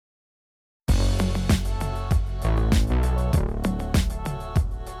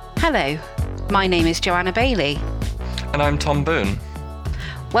Hello, my name is Joanna Bailey. And I'm Tom Boone.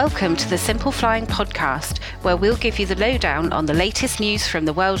 Welcome to the Simple Flying podcast, where we'll give you the lowdown on the latest news from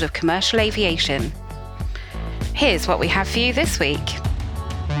the world of commercial aviation. Here's what we have for you this week.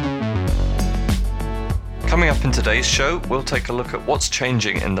 Coming up in today's show, we'll take a look at what's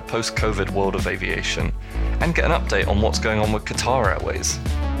changing in the post-COVID world of aviation and get an update on what's going on with Qatar Airways.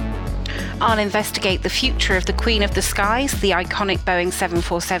 I'll investigate the future of the Queen of the Skies, the iconic Boeing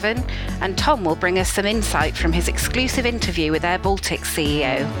 747, and Tom will bring us some insight from his exclusive interview with Air Baltic's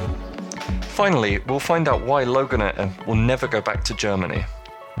CEO. Finally, we'll find out why Loganair will never go back to Germany.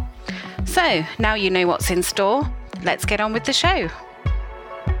 So, now you know what's in store, let's get on with the show.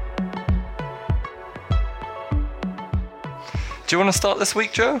 Do you want to start this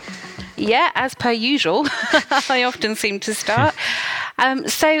week, Joe? Yeah, as per usual. I often seem to start.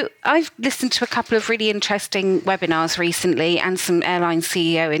 So I've listened to a couple of really interesting webinars recently and some airline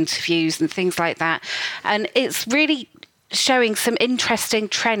CEO interviews and things like that. And it's really showing some interesting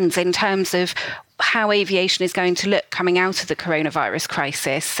trends in terms of how aviation is going to look coming out of the coronavirus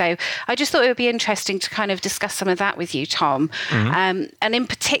crisis. So I just thought it would be interesting to kind of discuss some of that with you, Tom. Mm-hmm. And in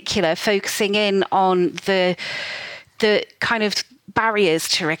particular, focusing in on the kind of barriers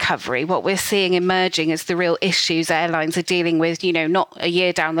to recovery, what we're seeing emerging as the real issues airlines are dealing with, you know, not a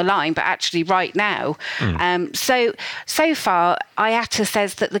year down the line, but actually right now. So far, IATA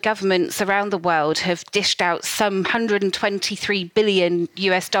says that the governments around the world have dished out some $123 billion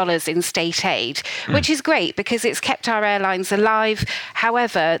US in state aid, which is great because it's kept our airlines alive.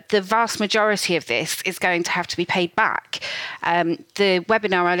 However, the vast majority of this is going to have to be paid back. The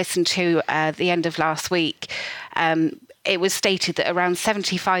webinar I listened to at the end of last week, it was stated that around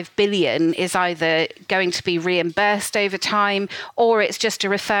 75 billion is either going to be reimbursed over time or it's just a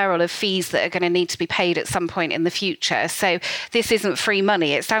referral of fees that are going to need to be paid at some point in the future. So this isn't free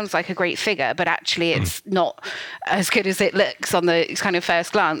money. It sounds like a great figure, but actually it's not as good as it looks on the kind of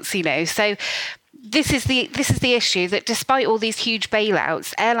first glance, you know. So this is the issue, that despite all these huge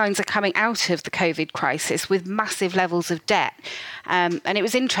bailouts, airlines are coming out of the COVID crisis with massive levels of debt. And it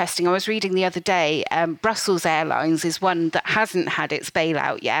was interesting. I was reading the other day, Brussels Airlines is one that hasn't had its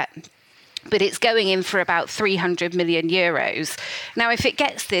bailout yet, but it's going in for about 300 million euros. Now, if it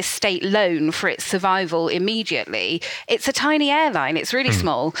gets this state loan for its survival immediately, it's a tiny airline, it's really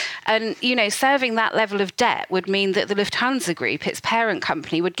small. And, you know, serving that level of debt would mean that the Lufthansa Group, its parent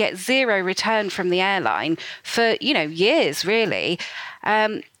company, would get zero return from the airline for, you know, years, really.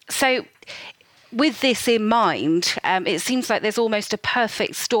 So with this in mind, it seems like there's almost a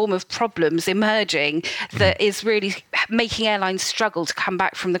perfect storm of problems emerging that is really making airlines struggle to come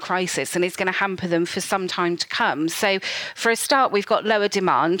back from the crisis and is going to hamper them for some time to come. So for a start, we've got lower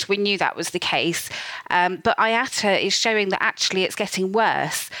demand. We knew that was the case. But IATA is showing that actually it's getting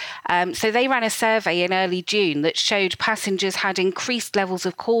worse. So they ran a survey in early June that showed passengers had increased levels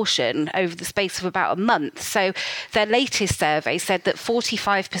of caution over the space of about a month. So their latest survey said that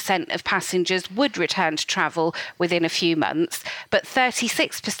 45% of passengers would return to travel within a few months, but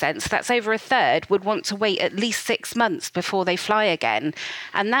 36%, so that's over a third, would want to wait at least 6 months before they fly again.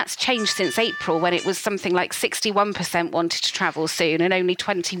 And that's changed since April, when it was something like 61% wanted to travel soon and only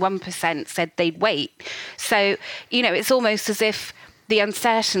 21% said they'd wait. So, you know, it's almost as if the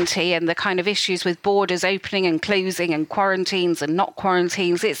uncertainty and the kind of issues with borders opening and closing and quarantines and not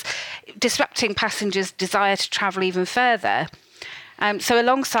quarantines, it's disrupting passengers' desire to travel even further. So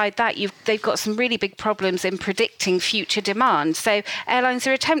alongside that, they've got some really big problems in predicting future demand. So airlines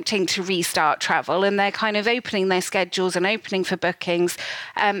are attempting to restart travel and they're kind of opening their schedules and opening for bookings.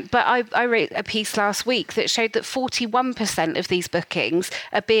 But I wrote a piece last week that showed that 41% of these bookings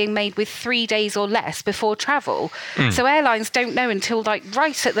are being made with 3 days or less before travel. So airlines don't know until like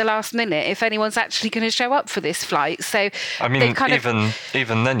right at the last minute if anyone's actually going to show up for this flight. So I mean,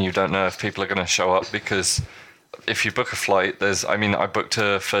 even then you don't know if people are going to show up, because if you book a flight, I booked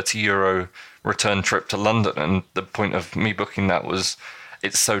a €30 return trip to London, and the point of me booking that was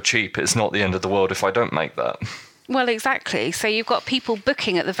it's so cheap, it's not the end of the world if I don't make that. Well, exactly. So you've got people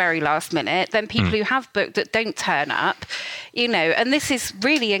booking at the very last minute, then people who have booked that don't turn up, you know, and this is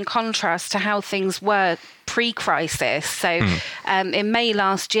really in contrast to how things were pre-crisis. So in May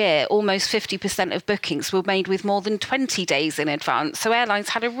last year, almost 50% of bookings were made with more than 20 days in advance. So airlines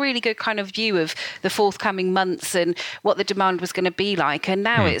had a really good kind of view of the forthcoming months and what the demand was going to be like. And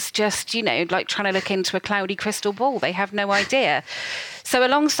now it's just, you know, like trying to look into a cloudy crystal ball. They have no idea. So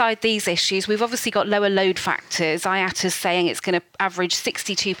alongside these issues, we've obviously got lower load factors. IATA's saying it's going to average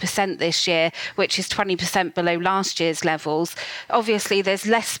 62% this year, which is 20% below last year's levels. Obviously, there's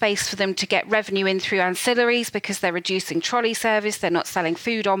less space for them to get revenue in through ancillaries auxiliaries because they're reducing trolley service, they're not selling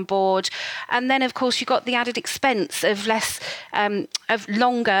food on board. And then, of course, you've got the added expense of of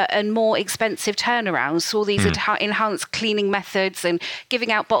longer and more expensive turnarounds. So all these enhanced cleaning methods and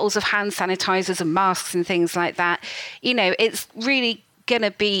giving out bottles of hand sanitizers and masks and things like that. It's really going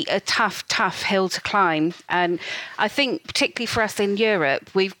to be a tough hill to climb. And I think particularly for us in Europe,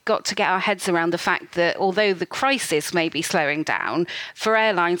 we've got to get our heads around the fact that although the crisis may be slowing down, for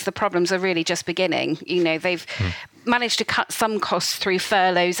airlines, the problems are really just beginning. They've managed to cut some costs through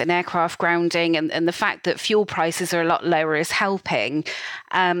furloughs and aircraft grounding, and the fact that fuel prices are a lot lower is helping.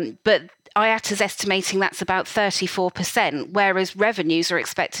 But IATA's estimating that's about 34%, whereas revenues are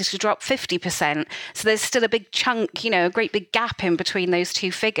expected to drop 50%. So there's still a big chunk, a great big gap in between those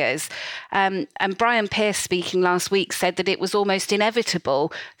two figures. And Brian Pierce, speaking last week, said that it was almost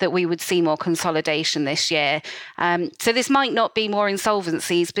inevitable that we would see more consolidation this year. So this might not be more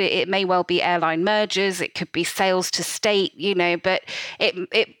insolvencies, but it may well be airline mergers. It could be sales to state, but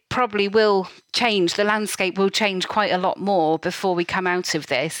it probably will change. The landscape will change quite a lot more before we come out of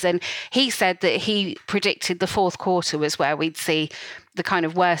this. And he said that he predicted the fourth quarter was where we'd see the kind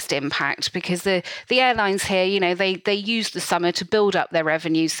of worst impact, because the airlines here, they use the summer to build up their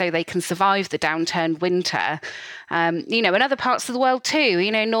revenues so they can survive the downturned winter. In other parts of the world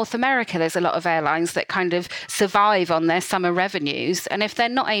too, North America, there's a lot of airlines that kind of survive on their summer revenues. And if they're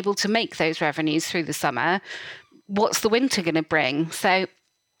not able to make those revenues through the summer, what's the winter going to bring? So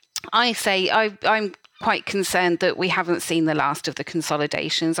I say I'm quite concerned that we haven't seen the last of the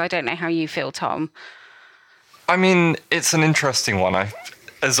consolidations. I don't know how you feel, Tom. I mean, it's an interesting one.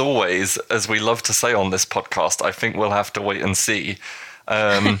 As always, as we love to say on this podcast, I think we'll have to wait and see.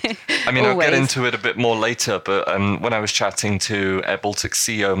 I'll get into it a bit more later, but when I was chatting to Air Baltic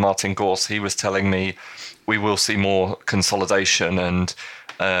CEO Martin Gorse, he was telling me we will see more consolidation, and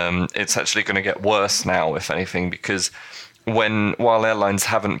it's actually going to get worse now, if anything, because while airlines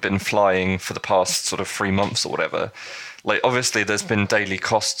haven't been flying for the past sort of 3 months or whatever, obviously there's been daily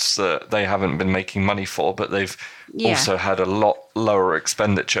costs that they haven't been making money for, but they've also had a lot lower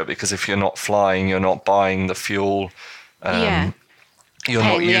expenditure, because if you're not flying, you're not buying the fuel. You're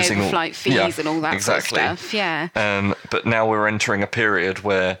paying not using the overflight fees and all that sort of stuff. But now we're entering a period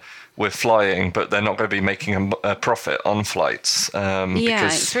where we're flying, but they're not going to be making a profit on flights.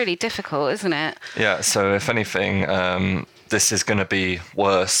 Because, it's really difficult, isn't it? Yeah, so if anything, this is going to be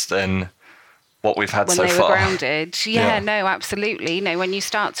worse than what we've had so far. When they were grounded. No, absolutely. When you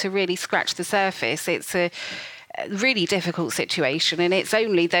start to really scratch the surface, it's a really difficult situation, and it's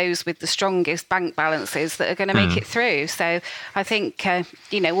only those with the strongest bank balances that are going to make it through. So I think,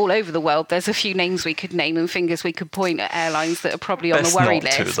 all over the world, there's a few names we could name and fingers we could point at airlines that are probably on the worry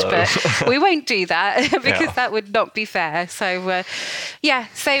list. But we won't do that because that would not be fair. So,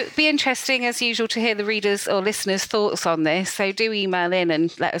 so it'd be interesting, as usual, to hear the readers' or listeners' thoughts on this. So do email in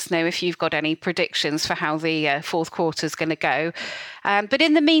and let us know if you've got any predictions for how the fourth quarter is going to go. But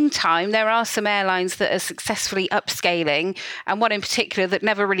in the meantime, there are some airlines that are successfully upscaling, and one in particular that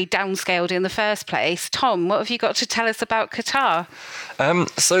never really downscaled in the first place. Tom, what have you got to tell us about Qatar?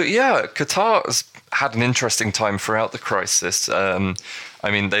 Qatar has had an interesting time throughout the crisis.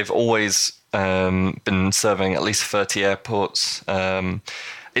 They've always been serving at least 30 airports.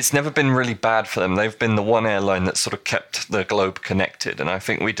 It's never been really bad for them. They've been the one airline that sort of kept the globe connected. And I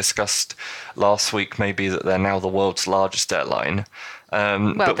think we discussed last week maybe that they're now the world's largest airline.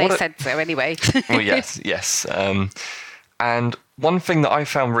 They said so anyway. Well, yes. And one thing that I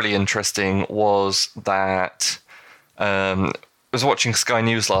found really interesting was that I was watching Sky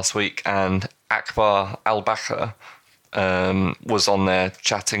News last week, and Akbar Al-Bakr was on there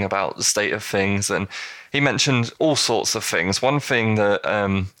chatting about the state of things, and he mentioned all sorts of things. One thing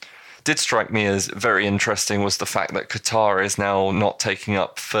that did strike me as very interesting was the fact that Qatar is now not taking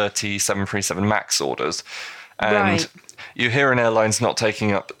up 30 737 MAX orders. And you hear an airline's not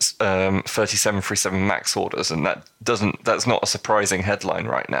taking up 30 737 MAX orders, and that's not a surprising headline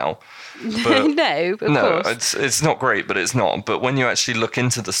right now. But No, of course. It's not great, but it's not. But when you actually look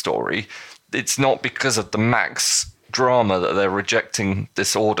into the story, it's not because of the MAX drama that they're rejecting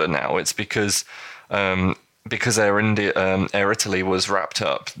this order now. It's because Air Italy was wrapped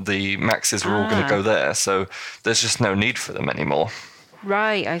up, the Maxes were all going to go there, so there's just no need for them anymore.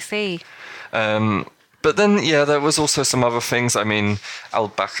 Right, I see. But then, there was also some other things. I mean,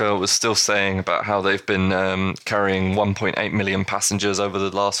 Al-Bakr was still saying about how they've been carrying 1.8 million passengers over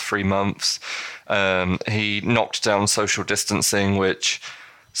the last 3 months. He knocked down social distancing, which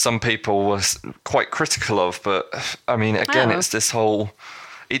some people were quite critical of. But, I mean, again, it's this whole...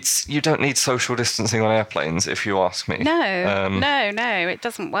 you don't need social distancing on airplanes, if you ask me. No, it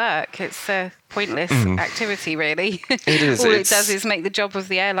doesn't work. It's a pointless activity, really. It is. All it does is make the job of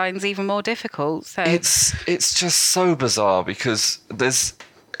the airlines even more difficult. So it's just so bizarre because there's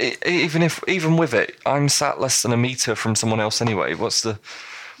even with it, I'm sat less than a metre from someone else anyway. What's the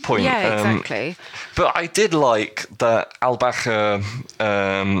point? Yeah, exactly. But I did like that Al-Bacher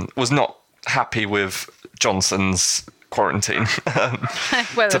was not happy with Johnson's quarantine.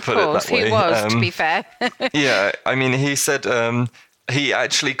 Well, of course, he was, to be fair. Yeah, I mean, he said he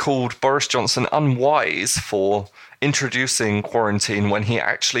actually called Boris Johnson unwise for introducing quarantine when he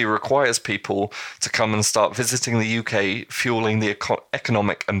actually requires people to come and start visiting the UK, fueling the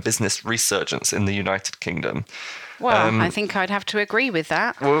economic and business resurgence in the United Kingdom. Well, I think I'd have to agree with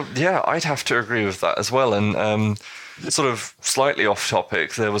that. Well, yeah, I'd have to agree with that as well. And sort of slightly off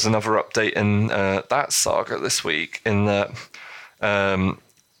topic, there was another update in that saga this week in that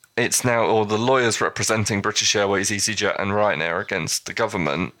it's now, or the lawyers representing British Airways, EasyJet and Ryanair against the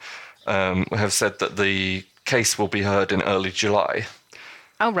government have said that the case will be heard in early July.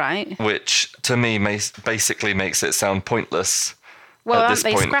 Oh, right. Which to me basically makes it sound pointless. Well, at aren't this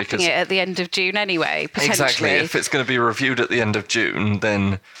they point, scrapping it at the end of June anyway, potentially? Exactly. If it's going to be reviewed at the end of June,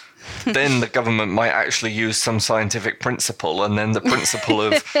 then the government might actually use some scientific principle, and then the principle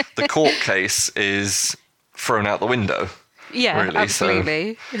of the court case is thrown out the window. Yeah, really.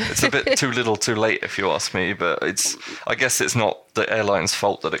 Absolutely. So it's a bit too little too late, if you ask me, but I guess it's not the airline's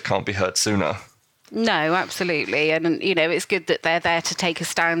fault that it can't be heard sooner. No, absolutely. And, it's good that they're there to take a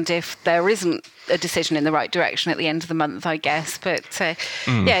stand if there isn't a decision in the right direction at the end of the month, I guess. But,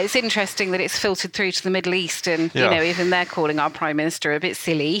 yeah, it's interesting that it's filtered through to the Middle East and, even they're calling our Prime Minister a bit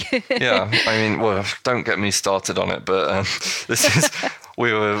silly. Yeah, I mean, well, don't get me started on it, but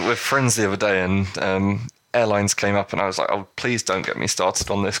we were with friends the other day and airlines came up and I was like, oh, please don't get me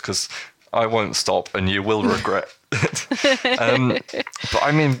started on this because I won't stop and you will regret it. But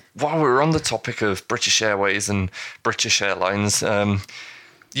I mean, while we're on the topic of British Airways and British Airlines,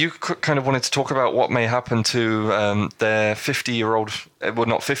 you kind of wanted to talk about what may happen to their 50-year-old, well,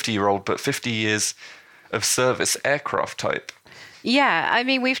 not 50-year-old, but 50 years of service aircraft type. Yeah, I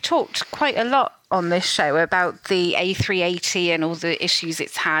mean, we've talked quite a lot on this show about the A380 and all the issues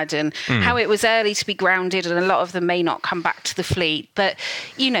it's had and how it was early to be grounded and a lot of them may not come back to the fleet. But,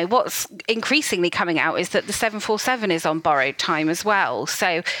 what's increasingly coming out is that the 747 is on borrowed time as well.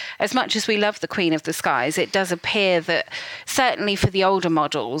 So as much as we love the Queen of the Skies, it does appear that certainly for the older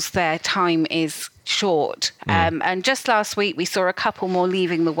models, their time is short. And just last week, we saw a couple more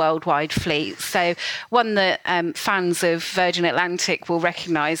leaving the worldwide fleet. So one that fans of Virgin Atlantic will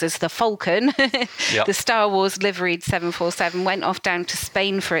recognise as the Falcon, yep. The Star Wars liveried 747, went off down to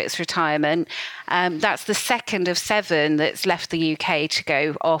Spain for its retirement. That's the second of 7 that's left the UK to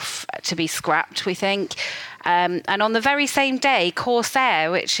go off to be scrapped, we think. And on the very same day,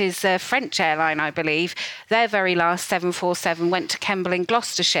 Corsair, which is a French airline, I believe, their very last 747 went to Kemble in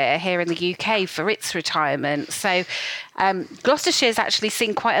Gloucestershire here in the UK for its retirement. So Gloucestershire's actually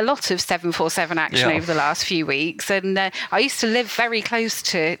seen quite a lot of 747 action over the last few weeks. And I used to live very close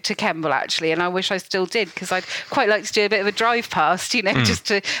to Kemble, actually, and I wish I still did because I'd quite like to do a bit of a drive past, just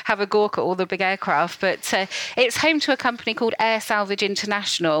to have a gawk at all the big aircraft. But it's home to a company called Air Salvage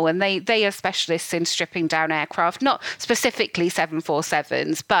International, and they are specialists in stripping down aircraft, not specifically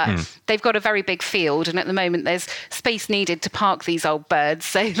 747s, but they've got a very big field, and at the moment there's space needed to park these old birds.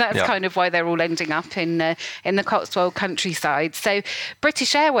 So that's kind of why they're all ending up in the Cotswold countryside. So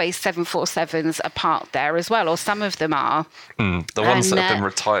British Airways 747s are parked there as well, or some of them are. The ones that have been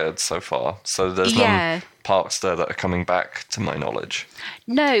retired so far. So there's none parks there that are coming back, to my knowledge.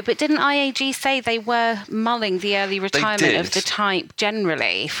 No, but didn't IAG say they were mulling the early retirement of the type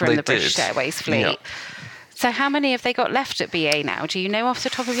generally from the British Airways fleet? Yeah. So how many have they got left at BA now? Do you know off the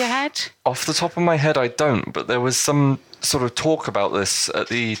top of your head? Off the top of my head, I don't, but there was some sort of talk about this at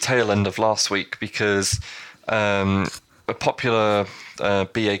the tail end of last week because a popular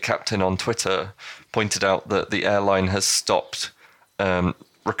BA captain on Twitter pointed out that the airline has stopped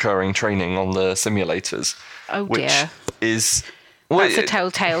recurring training on the simulators. Oh, dear. Which is... That's a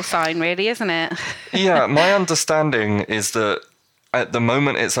telltale sign, really, isn't it? Yeah, my understanding is that at the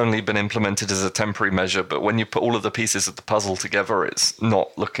moment, it's only been implemented as a temporary measure, but when you put all of the pieces of the puzzle together, it's not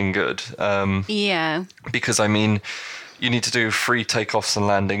looking good. Because, I mean, you need to do 3 takeoffs and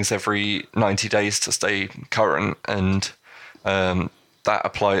landings every 90 days to stay current, and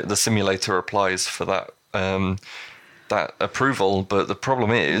the simulator applies for that approval. But the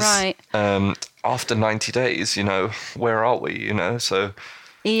problem is, after 90 days, where are we? So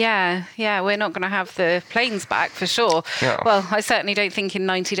Yeah, yeah, we're not going to have the planes back for sure. Yeah. Well, I certainly don't think in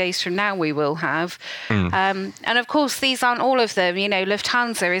 90 days from now we will have. And of course, these aren't all of them. You know,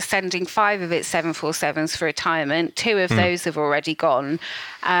 Lufthansa is sending 5 of its 747s for retirement. 2 of those have already gone.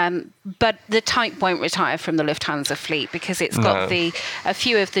 But the Type won't retire from the Lufthansa fleet because it's got a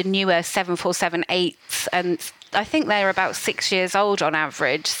few of the newer 747-8s, and I think they're about 6 years old on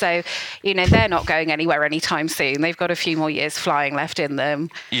average. So, you know, they're not going anywhere anytime soon. They've got a few more years flying left in them.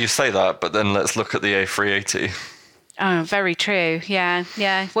 You say that, but then let's look at the A380. Oh, very true. Yeah,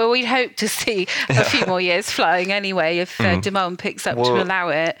 yeah. Well, we'd hope to see a few more years flying anyway if demand picks up to allow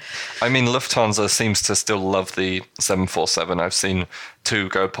it. I mean, Lufthansa seems to still love the 747. I've seen 2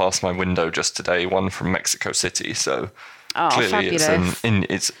 go past my window just today, one from Mexico City. So clearly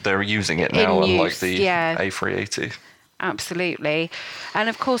they're using it now, unlike the A380. Absolutely. And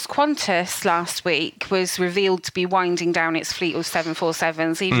of course, Qantas last week was revealed to be winding down its fleet of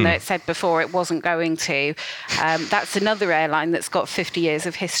 747s, even though it said before it wasn't going to. That's another airline that's got 50 years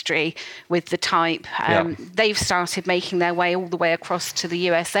of history with the Type. They've started making their way all the way across to the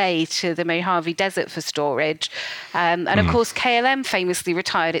USA, to the Mojave Desert for storage. And of course, KLM famously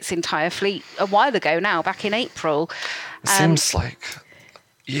retired its entire fleet a while ago now, back in April. It seems like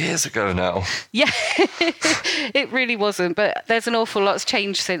years ago now. Yeah, it really wasn't. But there's an awful lot's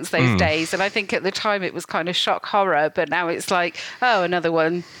changed since those days. And I think at the time it was kind of shock horror. But now it's like, oh, another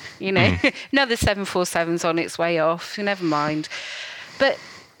one, you know, another 747's on its way off. Never mind. But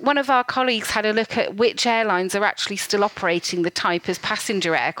one of our colleagues had a look at which airlines are actually still operating the Type as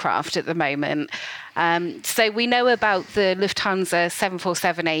passenger aircraft at the moment. So we know about the Lufthansa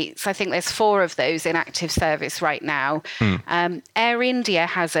 747-8s. I think there's 4 of those in active service right now. Air India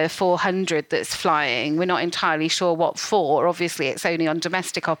has a 400 that's flying. We're not entirely sure what for. Obviously, it's only on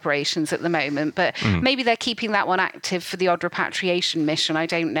domestic operations at the moment, but maybe they're keeping that one active for the odd repatriation mission. I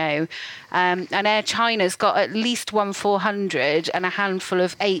don't know. And Air China's got at least one 400 and a handful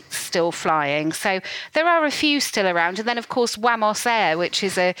of 8s still flying. So there are a few still around. And then, of course, Wamos Air, which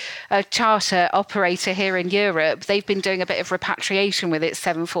is a charter operator here in Europe. They've been doing a bit of repatriation with its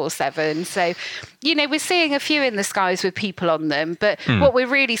 747. So, you know, we're seeing a few in the skies with people on them. But what we're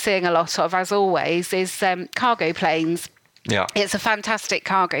really seeing a lot of, as always, is cargo planes. Yeah. It's a fantastic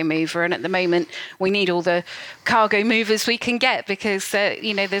cargo mover, and at the moment we need all the cargo movers we can get because,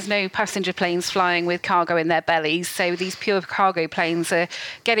 you know, there's no passenger planes flying with cargo in their bellies. So these pure cargo planes are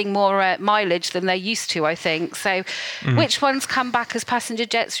getting more mileage than they're used to, I think. So which ones come back as passenger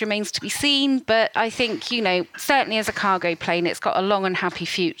jets remains to be seen. But I think, you know, certainly as a cargo plane, it's got a long and happy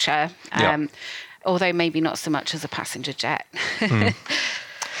future, although maybe not so much as a passenger jet.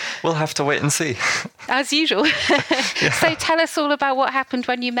 We'll have to wait and see. As usual. So tell us all about what happened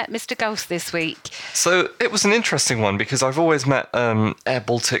when you met Mr. Gauss this week. So it was an interesting one because I've always met Air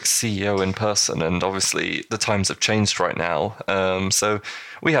Baltic's CEO in person, and obviously the times have changed right now. So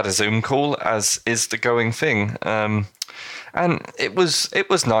we had a Zoom call, as is the going thing. And it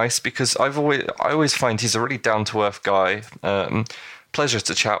was nice because I always find he's a really down-to-earth guy. Pleasure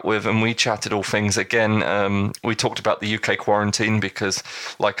to chat with, and we chatted all things. Again, we talked about the UK quarantine because,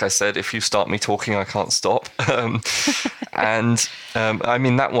 like I said, if you start me talking, I can't stop. And I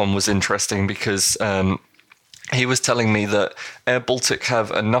mean, that one was interesting because he was telling me that Air Baltic have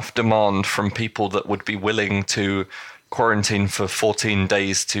enough demand from people that would be willing to quarantine for 14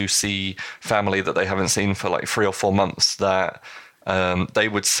 days to see family that they haven't seen for like 3 or 4 months, that they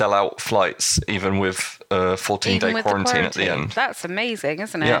would sell out flights even with a 14-day quarantine at the end. That's amazing,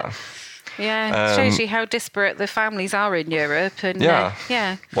 isn't it? Yeah. It shows you how disparate the families are in Europe. And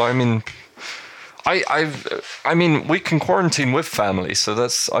yeah. Well, I mean, I mean, we can quarantine with family, so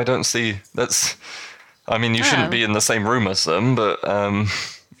I don't see that's. I mean, you shouldn't be in the same room as them, but.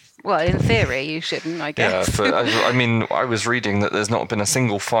 Well, in theory, you shouldn't, I guess. Yeah, but I mean, I was reading that there's not been a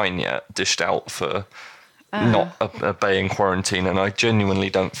single fine yet dished out for not obeying quarantine, and I genuinely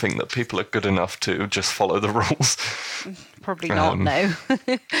don't think that people are good enough to just follow the rules. Probably not, no.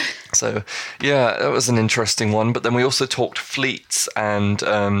 So, yeah, that was an interesting one. But then we also talked fleets, and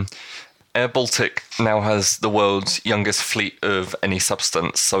Air Baltic now has the world's youngest fleet of any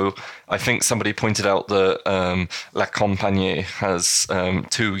substance. So I think somebody pointed out that La Compagnie has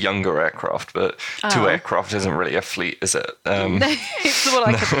 2 younger aircraft, but 2 aircraft isn't really a fleet, is it? It's more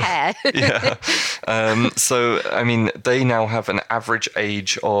like a pair. Yeah. So, I mean, they now have an average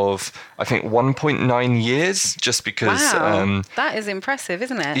age of, I think, 1.9 years, just because... Wow, that is impressive,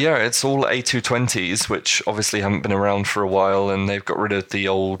 isn't it? Yeah, it's all A220s, which obviously haven't been around for a while, and they've got rid of the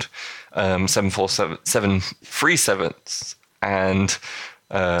old 747 737s, and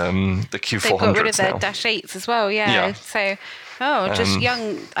the Q400s They've got rid of their now. Dash 8s as well, yeah. So, just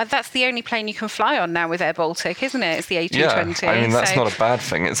young. That's the only plane you can fly on now with Air Baltic, isn't it? It's the A220. Yeah, I mean, that's not a bad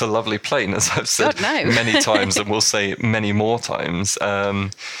thing. It's a lovely plane, as I've said God, no. many times, and we'll say many more times.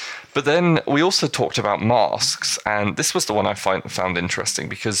 But then we also talked about masks, and this was the one I found interesting,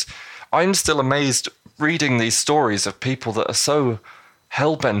 because I'm still amazed reading these stories of people that are so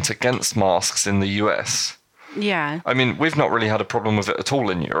hell-bent against masks in the US. Yeah. I mean, we've not really had a problem with it at all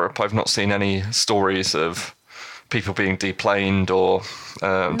in Europe. I've not seen any stories of people being deplaned, or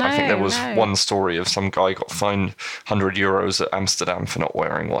I think there was one story of some guy got fined €100 at Amsterdam for not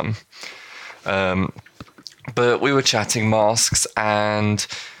wearing one. But we were chatting masks, and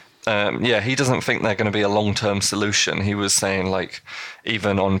he doesn't think they're going to be a long-term solution. He was saying, like,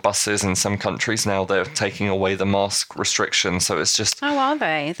 even on buses in some countries now, they're taking away the mask restriction. So it's just... Oh, are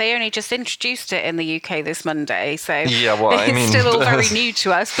they? They only just introduced it in the UK this Monday. So yeah, well, it's still all very new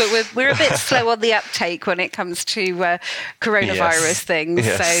to us, but we're a bit slow on the uptake when it comes to coronavirus things.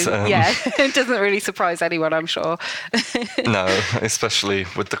 Yes, so, it doesn't really surprise anyone, I'm sure. No, especially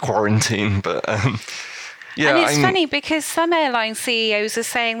with the quarantine, but... Yeah, and it's funny because some airline CEOs are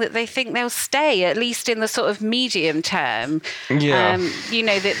saying that they think they'll stay, at least in the sort of medium term. Yeah.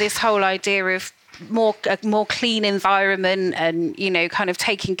 That this whole idea of a more clean environment and, kind of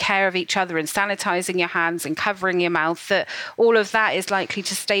taking care of each other and sanitizing your hands and covering your mouth, that all of that is likely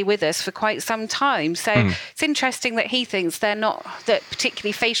to stay with us for quite some time. So it's interesting that he thinks that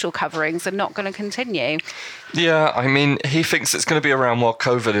particularly facial coverings are not going to continue. Yeah, I mean, he thinks it's going to be around while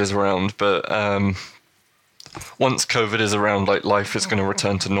COVID is around, but... once COVID is around, like, life is going to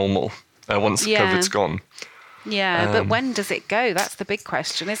return to normal once COVID's gone. Yeah, but when does it go? That's the big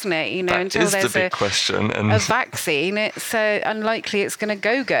question, isn't it? Until is there's the big question. And a vaccine, it's unlikely it's going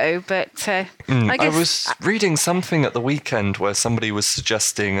to go. But I guess I was reading something at the weekend where somebody was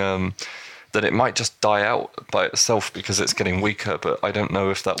suggesting that it might just die out by itself because it's getting weaker, but I don't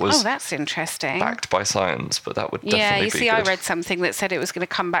know if that was that's interesting. backed by science, but that would definitely be good. I read something that said it was going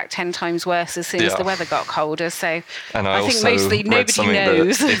to come back 10 times worse as soon as the weather got colder, so and I think mostly nobody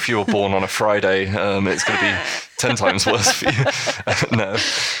knows. That if you were born on a Friday, it's going to be 10 times worse for you. No.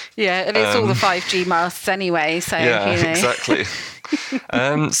 Yeah, and it's all the 5G masks anyway, so, exactly.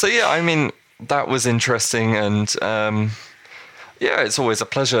 I mean, that was interesting, and... it's always a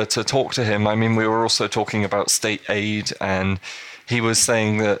pleasure to talk to him. I mean, we were also talking about state aid, and he was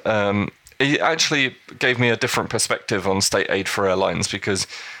saying that he actually gave me a different perspective on state aid for airlines, because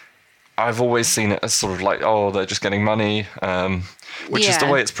I've always seen it as sort of like, they're just getting money, which is the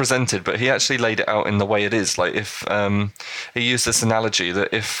way it's presented. But he actually laid it out in the way it is. Like, if he used this analogy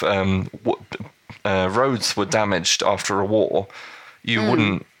that if roads were damaged after a war, you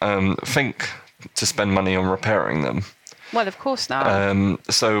wouldn't think to spend money on repairing them. Well, of course not.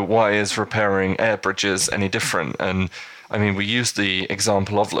 So why is repairing air bridges any different? And I mean, we use the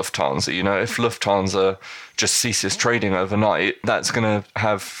example of Lufthansa. If Lufthansa just ceases trading overnight, that's going to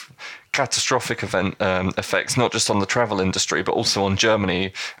have catastrophic effects, not just on the travel industry, but also on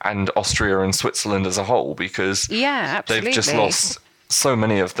Germany and Austria and Switzerland as a whole, because they've just lost so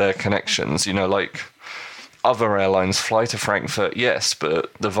many of their connections. Like, other airlines fly to Frankfurt, yes,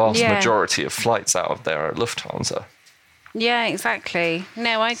 but the vast majority of flights out of there are Lufthansa. Yeah, exactly.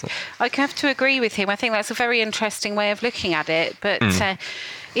 No, I have to agree with him. I think that's a very interesting way of looking at it. But,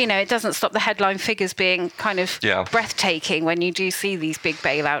 it doesn't stop the headline figures being kind of breathtaking when you do see these big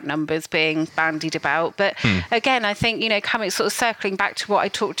bailout numbers being bandied about. But again, I think, circling back to what I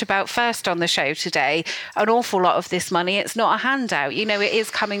talked about first on the show today, an awful lot of this money, it's not a handout. It is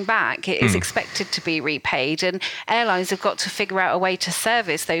coming back. It is expected to be repaid. And airlines have got to figure out a way to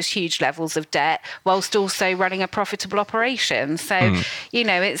service those huge levels of debt whilst also running a profitable operation. So,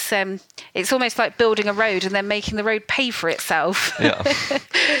 it's almost like building a road and then making the road pay for itself. Yeah.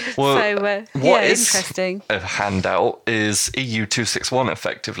 Well, what is interesting. A handout is EU 261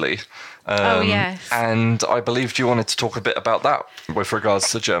 effectively. Yes. And I believed you wanted to talk a bit about that with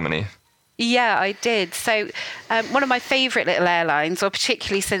regards to Germany. Yeah, I did. So one of my favourite little airlines, or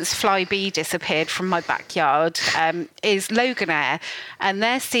particularly since Flybe disappeared from my backyard, is Loganair. And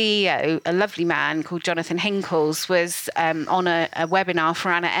their CEO, a lovely man called Jonathan Hinkles, was on a webinar for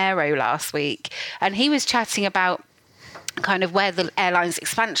Anna Aero last week. And he was chatting about kind of where the airline's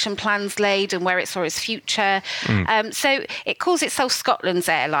expansion plans laid and where it saw its future. So it calls itself Scotland's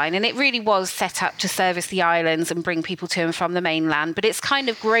airline, and it really was set up to service the islands and bring people to and from the mainland, but it's kind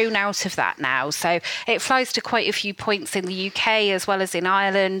of grown out of that now. So it flies to quite a few points in the UK as well as in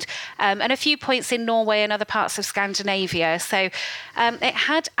Ireland, and a few points in Norway and other parts of Scandinavia. So it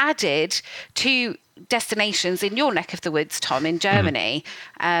had added to destinations in your neck of the woods, Tom, in Germany.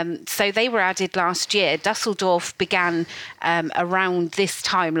 So they were added last year. Dusseldorf began around this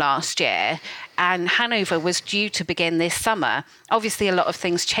time last year, and Hanover was due to begin this summer. Obviously, a lot of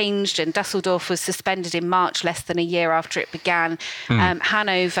things changed, and Dusseldorf was suspended in March, less than a year after it began.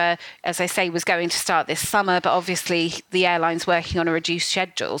 Hanover, as I say, was going to start this summer, but obviously the airline's working on a reduced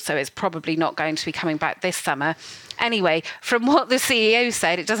schedule, so it's probably not going to be coming back this summer. Anyway, from what the CEO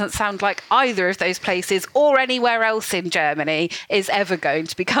said, it doesn't sound like either of those places or anywhere else in Germany is ever going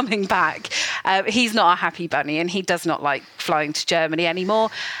to be coming back. He's not a happy bunny, and he does not like flying to Germany anymore.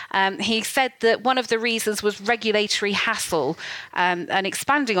 He said that one of the reasons was regulatory hassle. And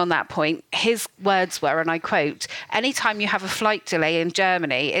expanding on that point, his words were, and I quote, "Anytime you have a flight delay in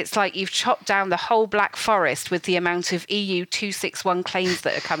Germany, it's like you've chopped down the whole Black Forest with the amount of EU 261 claims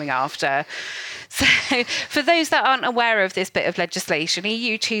that are coming after." So for those that aren't aware of this bit of legislation,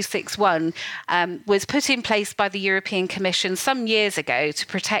 EU 261 was put in place by the European Commission some years ago to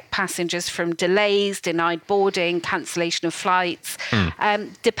protect passengers from delays, denied boarding, cancellation of flights.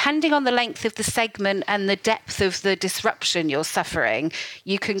 Depending on the length of the segment and the depth of the disruption you're suffering,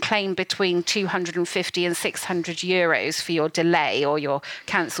 you can claim between 250 and 600 euros for your delay or your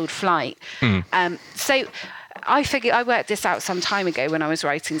cancelled flight. So I worked this out some time ago when I was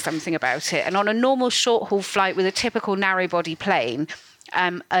writing something about it. And on a normal short-haul flight with a typical narrow-body plane,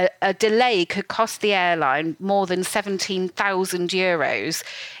 a delay could cost the airline more than 17,000 euros.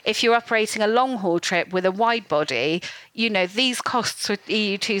 If you're operating a long-haul trip with a wide-body, these costs for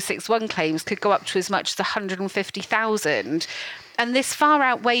EU 261 claims could go up to as much as 150,000. And this far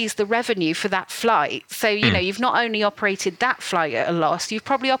outweighs the revenue for that flight. So, you've not only operated that flight at a loss, you've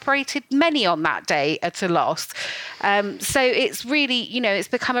probably operated many on that day at a loss. So it's really, it's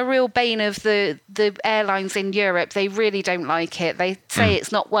become a real bane of the airlines in Europe. They really don't like it. They say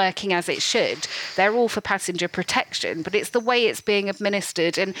it's not working as it should. They're all for passenger protection, but it's the way it's being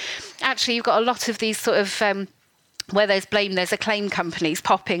administered. And actually, you've got a lot of these sort of where there's blame, there's a claim companies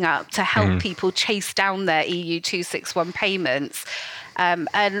popping up to help people chase down their EU 261 payments.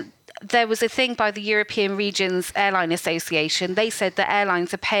 And there was a thing by the European Regions Airline Association. They said that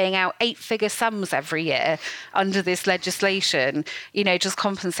airlines are paying out 8-figure sums every year under this legislation, just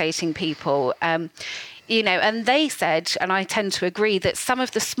compensating people. And they said, and I tend to agree, that some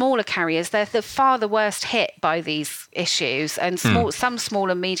of the smaller carriers, they're the worst hit by these issues. And some small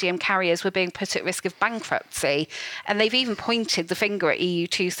and medium carriers were being put at risk of bankruptcy. And they've even pointed the finger at EU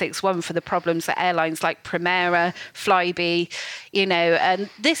 261 for the problems that airlines like Primera, Flybe, and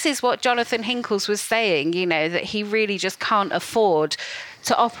this is what Jonathan Hinkles was saying, that he really just can't afford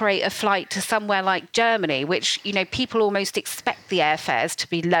to operate a flight to somewhere like Germany, which, people almost expect the airfares to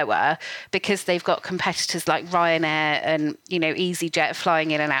be lower because they've got competitors like Ryanair and, EasyJet flying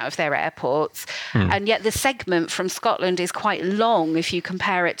in and out of their airports. And yet the segment from Scotland is quite long if you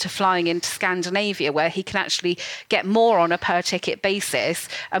compare it to flying into Scandinavia, where he can actually get more on a per ticket basis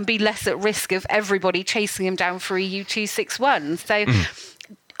and be less at risk of everybody chasing him down for EU 261. So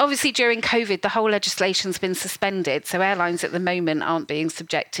obviously, during COVID, the whole legislation's been suspended. So airlines at the moment aren't being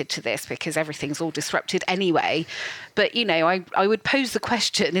subjected to this because everything's all disrupted anyway. But, I would pose the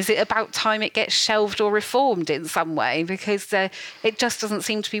question, is it about time it gets shelved or reformed in some way? Because it just doesn't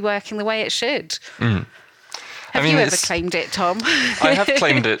seem to be working the way it should. Have you ever claimed it, Tom? I have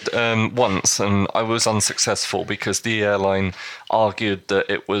claimed it once, and I was unsuccessful because the airline argued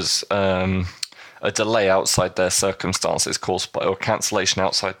that it was a delay outside their circumstances caused by, or cancellation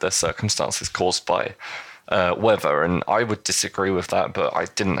outside their circumstances caused by weather. And I would disagree with that, but I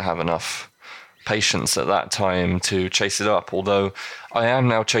didn't have enough patience at that time to chase it up. Although I am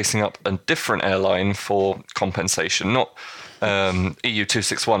now chasing up a different airline for compensation, not EU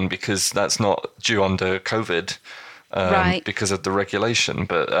 261, because that's not due under COVID. Because of the regulation,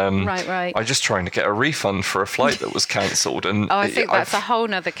 but I'm just trying to get a refund for a flight that was cancelled. And I think that's a whole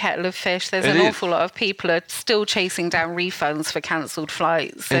nother kettle of fish. There's an awful lot of people are still chasing down refunds for cancelled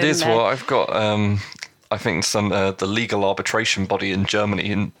flights. It is. Well, I've got I think the legal arbitration body in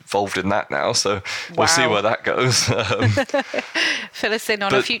Germany involved in that now, so we'll see where that goes. Fill us in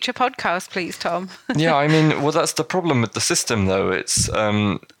on a future podcast, please, Tom. Yeah, that's the problem with the system, though. It's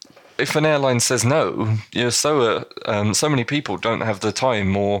if an airline says no, so many people don't have the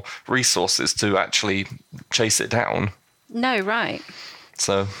time or resources to actually chase it down. No, right.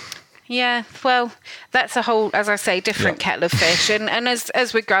 So. Yeah, well, that's a whole, as I say, different kettle of fish. And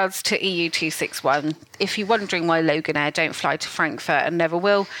as regards to EU 261, if you're wondering why Loganair don't fly to Frankfurt and never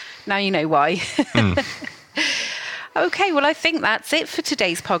will, now you know why. Okay, well, I think that's it for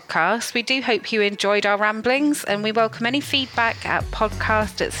today's podcast. We do hope you enjoyed our ramblings, and we welcome any feedback at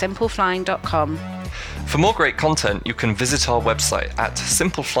podcast@simpleflying.com. For more great content, you can visit our website at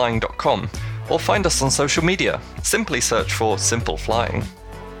simpleflying.com or find us on social media. Simply search for Simple Flying.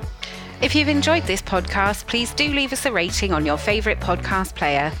 If you've enjoyed this podcast, please do leave us a rating on your favourite podcast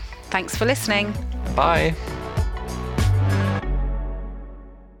player. Thanks for listening. Bye.